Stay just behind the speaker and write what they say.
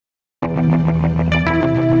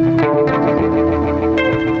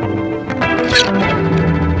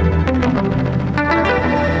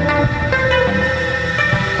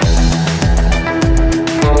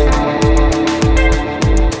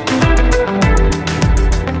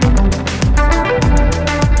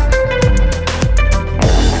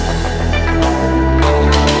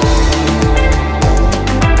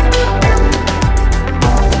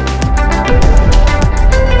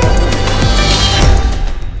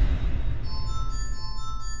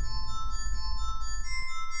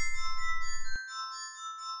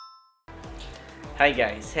Hi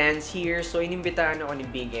guys, Hans here. So inimbitahan ako ni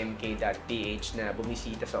BigMK.ph na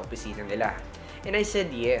bumisita sa opisina nila. And I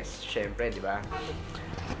said yes, syempre, di ba?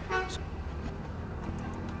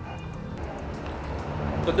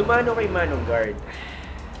 So dumano kay Manong Guard.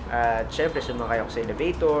 At syempre sumakay ako sa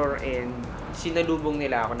elevator and sinalubong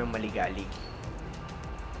nila ako ng maligalig.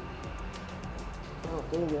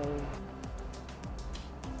 Okay lang.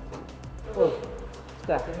 Oh.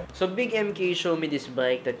 So Big MK showed me this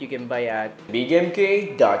bike that you can buy at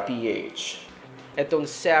BigMK.ph. Itong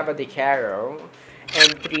Sava Deckaro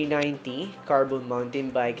M-390 carbon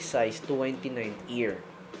mountain bike size 29 ear.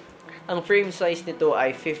 Ang frame size nito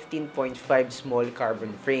ay 15.5 small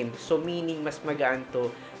carbon frame. So meaning mas magaan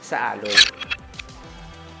to sa alloy.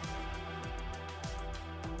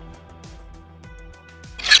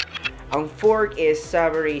 Ang fork is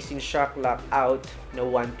Sava Racing Shox Lock-out na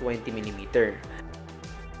 120mm.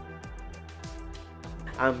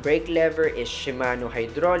 Ang brake lever is Shimano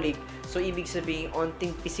Hydraulic, so ibig sabihin,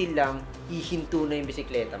 onting pisil lang, hihinto na yung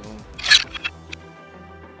bisikleta mo.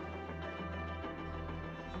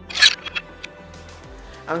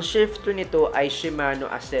 Ang shifter nito ay Shimano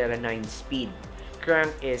Acera 9-speed.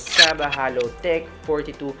 Crank is Sava Hollow Tech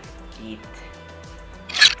 42 kit.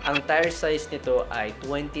 Ang tire size nito ay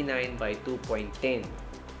 29 by 2.10.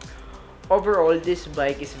 Overall, this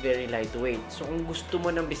bike is very lightweight. So kung gusto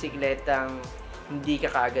mo ng bisikletang hindi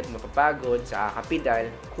ka kaagad mapapagod sa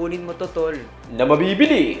kakapidal, kunin mo to tol. Na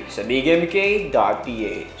mabibili sa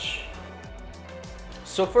BigMK.ph.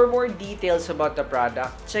 So for more details about the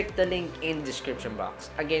product, check the link in the description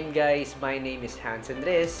box. Again guys, my name is Hans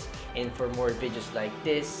Andres, and for more videos like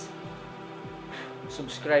this,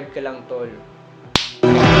 subscribe ka lang tol.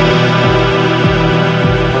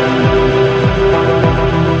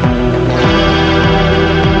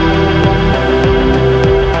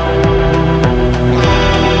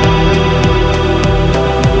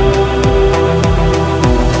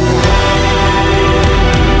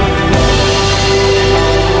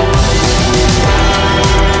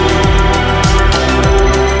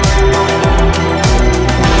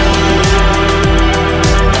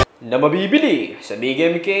 Na mabibili sa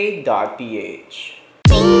BigMK.ph.